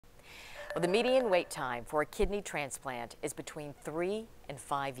Well, the median wait time for a kidney transplant is between 3 and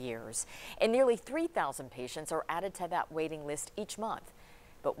 5 years, and nearly 3,000 patients are added to that waiting list each month.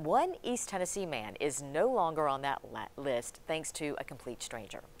 But one East Tennessee man is no longer on that list thanks to a complete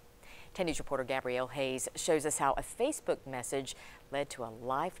stranger. 10 News reporter Gabrielle Hayes shows us how a Facebook message led to a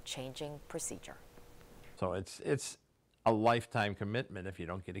life-changing procedure. So it's a lifetime commitment if you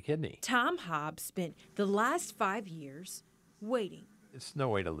don't get a kidney. Tom Hobbs spent the last 5 years waiting. It's no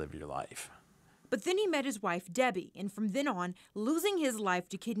way to live your life. But then he met his wife, Debbie, and from then on, losing his life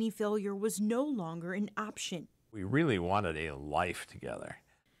to kidney failure was no longer an option. We really wanted a life together.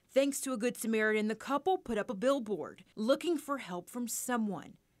 Thanks to a Good Samaritan, the couple put up a billboard looking for help from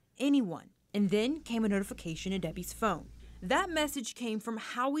someone, anyone. And then came a notification to Debbie's phone. That message came from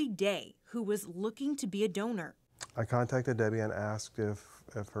Howie Day, who was looking to be a donor. I contacted Debbie and asked if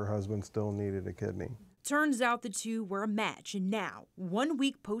her husband still needed a kidney. Turns out the two were a match, and now, 1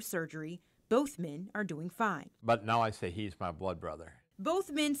 week post-surgery, both men are doing fine. But now I say he's my blood brother.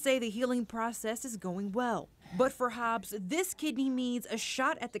 Both men say the healing process is going well. But for Hobbs, this kidney means a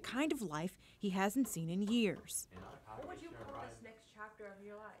shot at the kind of life he hasn't seen in years. What would you call this next chapter of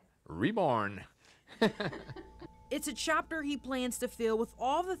your life? Reborn. It's a chapter he plans to fill with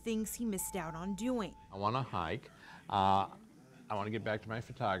all the things he missed out on doing. I want to hike. I want to get back to my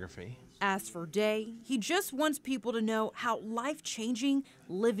photography. As for Day, he just wants people to know how life-changing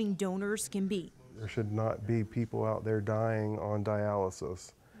living donors can be. There should not be people out there dying on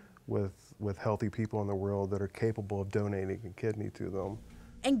dialysis with healthy people in the world that are capable of donating a kidney to them.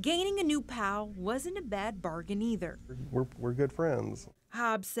 And gaining a new pal wasn't a bad bargain either. We're good friends.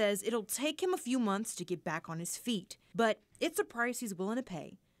 Hobbs says it'll take him a few months to get back on his feet, but it's a price he's willing to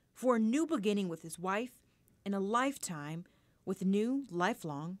pay for a new beginning with his wife and a lifetime with a new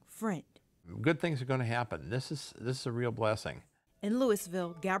lifelong friend. Good things are going to happen. This is a real blessing. In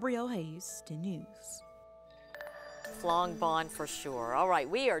Louisville, Gabrielle Hayes, 10 News. Long bond for sure. All right,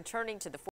 we are turning to the